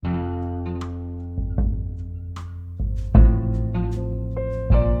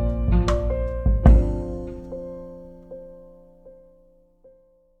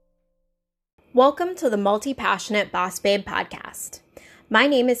Welcome to the Multi-Passionate Boss Babe podcast. My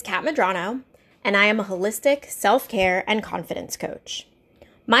name is Kat Madrano, and I am a holistic self-care and confidence coach.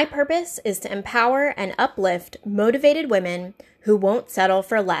 My purpose is to empower and uplift motivated women who won't settle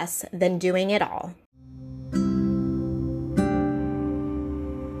for less than doing it all.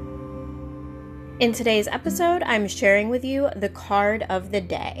 In today's episode, I'm sharing with you the card of the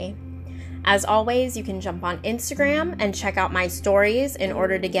day. As always, you can jump on Instagram and check out my stories in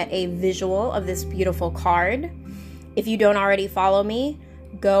order to get a visual of this beautiful card. If you don't already follow me,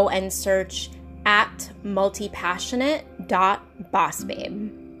 go and search at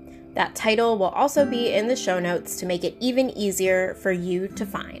multipassionate.bossbabe. That title will also be in the show notes to make it even easier for you to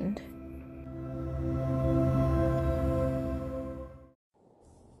find.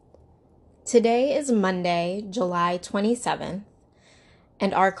 Today is Monday, July 27th.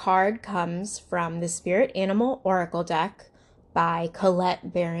 And our card comes from the Spirit Animal Oracle deck by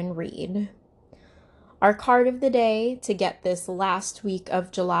Colette Baron Reed. Our card of the day to get this last week of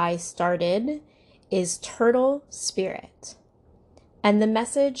July started is Turtle Spirit. And the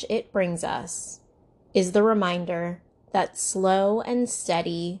message it brings us is the reminder that slow and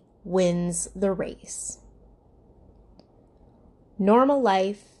steady wins the race. Normal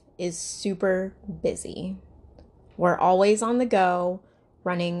life is super busy. We're always on the go,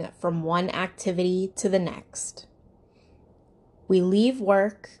 running from one activity to the next. We leave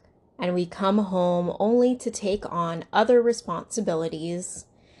work and we come home only to take on other responsibilities,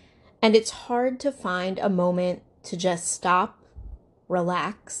 and it's hard to find a moment to just stop,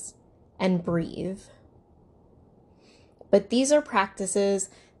 relax, and breathe. But these are practices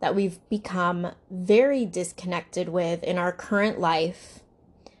that we've become very disconnected with in our current life,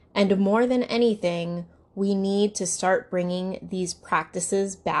 and more than anything, we need to start bringing these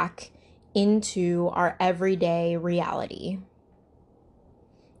practices back into our everyday reality.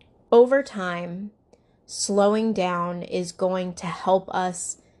 Over time, slowing down is going to help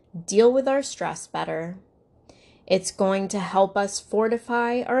us deal with our stress better. It's going to help us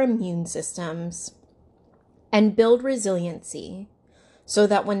fortify our immune systems and build resiliency so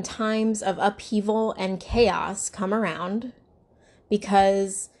that when times of upheaval and chaos come around,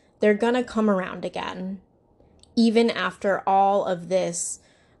 because they're gonna come around again. Even after all of this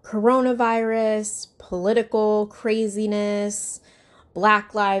coronavirus, political craziness,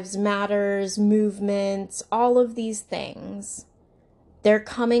 Black Lives Matters movements, all of these things, they're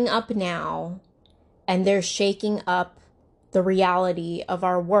coming up now and they're shaking up the reality of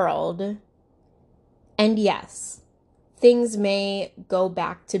our world. And yes, things may go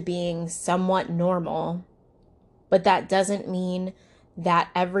back to being somewhat normal, but that doesn't mean that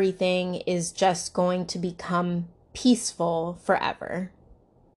everything is just going to become peaceful forever.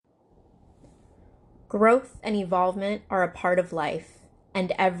 Growth and evolvement are a part of life,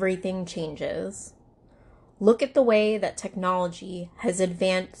 and everything changes. Look at the way that technology has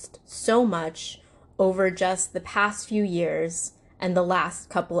advanced so much over just the past few years and the last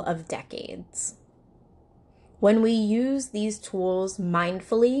couple of decades. When we use these tools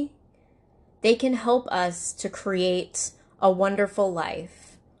mindfully, they can help us to create a wonderful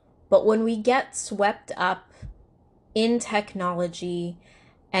life. But when we get swept up in technology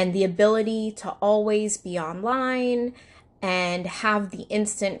and the ability to always be online and have the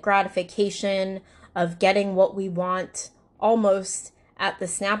instant gratification of getting what we want almost at the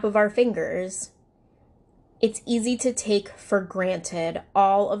snap of our fingers, it's easy to take for granted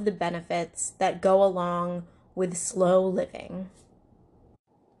all of the benefits that go along with slow living.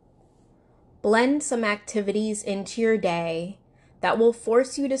 Blend some activities into your day that will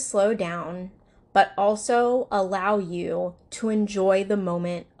force you to slow down, but also allow you to enjoy the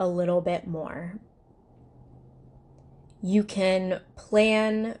moment a little bit more. You can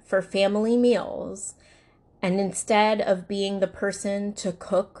plan for family meals, and instead of being the person to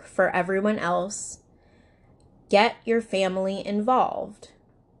cook for everyone else, get your family involved.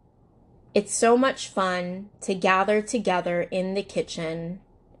 It's so much fun to gather together in the kitchen,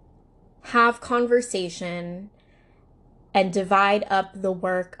 have conversation, and divide up the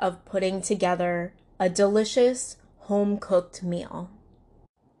work of putting together a delicious home-cooked meal.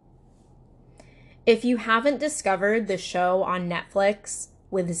 If you haven't discovered the show on Netflix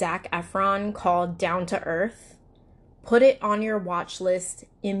with Zac Efron called Down to Earth, put it on your watch list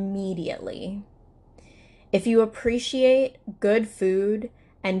immediately. If you appreciate good food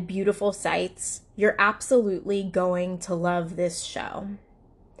and beautiful sights, you're absolutely going to love this show.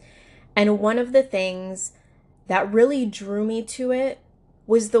 And one of the things that really drew me to it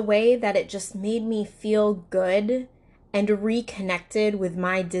was the way that it just made me feel good and reconnected with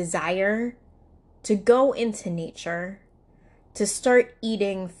my desire to go into nature, to start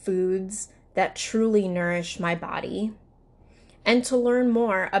eating foods that truly nourish my body, and to learn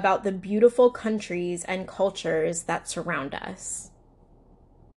more about the beautiful countries and cultures that surround us.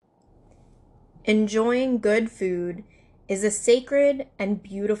 Enjoying good food is a sacred and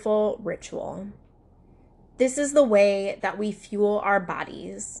beautiful ritual. This is the way that we fuel our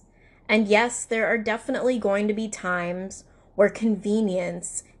bodies. And yes, there are definitely going to be times where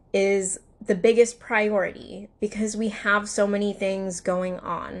convenience is the biggest priority because we have so many things going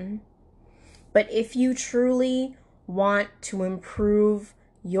on. But if you truly want to improve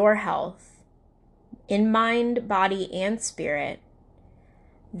your health in mind, body, and spirit,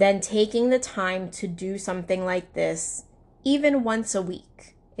 then taking the time to do something like this, even once a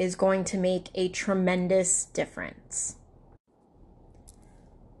week, is going to make a tremendous difference.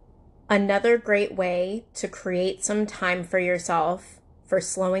 Another great way to create some time for yourself for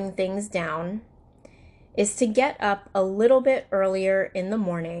slowing things down is to get up a little bit earlier in the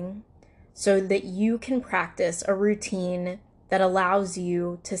morning so that you can practice a routine that allows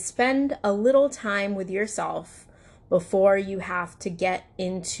you to spend a little time with yourself before you have to get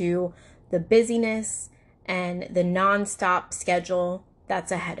into the busyness and the nonstop schedule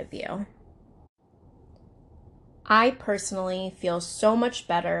that's ahead of you. I personally feel so much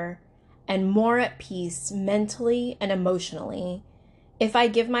better and more at peace mentally and emotionally if I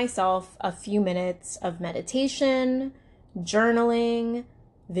give myself a few minutes of meditation, journaling,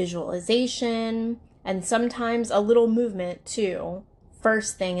 visualization, and sometimes a little movement too,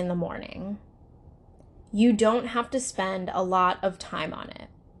 first thing in the morning. You don't have to spend a lot of time on it.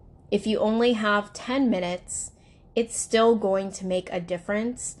 If you only have 10 minutes, it's still going to make a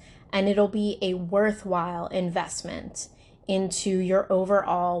difference, and it'll be a worthwhile investment into your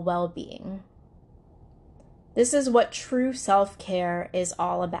overall well-being. This is what true self-care is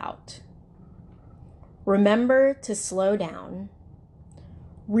all about. Remember to slow down.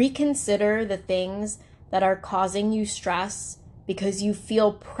 Reconsider the things that are causing you stress because you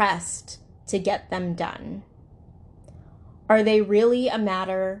feel pressed to get them done. Are they really a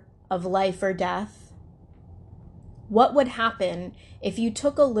matter of life or death? What would happen if you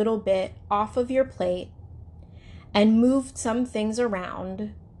took a little bit off of your plate and moved some things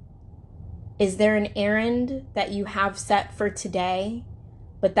around? Is there an errand that you have set for today,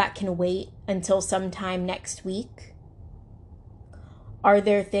 but that can wait until sometime next week? Are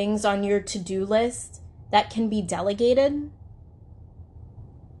there things on your to-do list that can be delegated?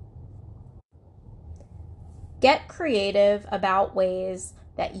 Get creative about ways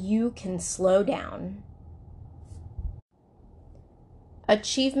that you can slow down.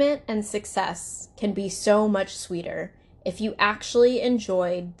 Achievement and success can be so much sweeter if you actually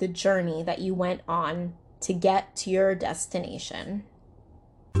enjoyed the journey that you went on to get to your destination.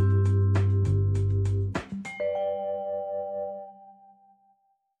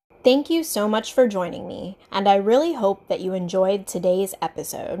 Thank you so much for joining me, and I really hope that you enjoyed today's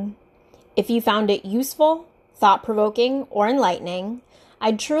episode. If you found it useful, thought-provoking, or enlightening,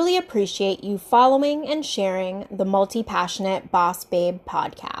 I'd truly appreciate you following and sharing the Multi-Passionate Boss Babe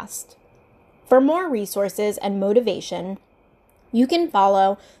podcast. For more resources and motivation, you can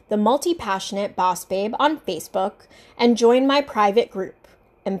follow the Multi-Passionate Boss Babe on Facebook and join my private group,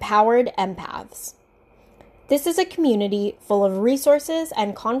 Empowered Empaths. This is a community full of resources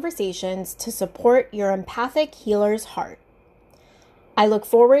and conversations to support your empathic healer's heart. I look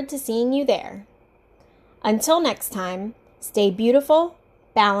forward to seeing you there. Until next time, stay beautiful,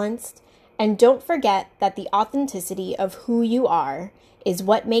 balanced, and don't forget that the authenticity of who you are is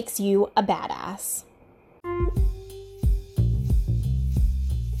what makes you a badass.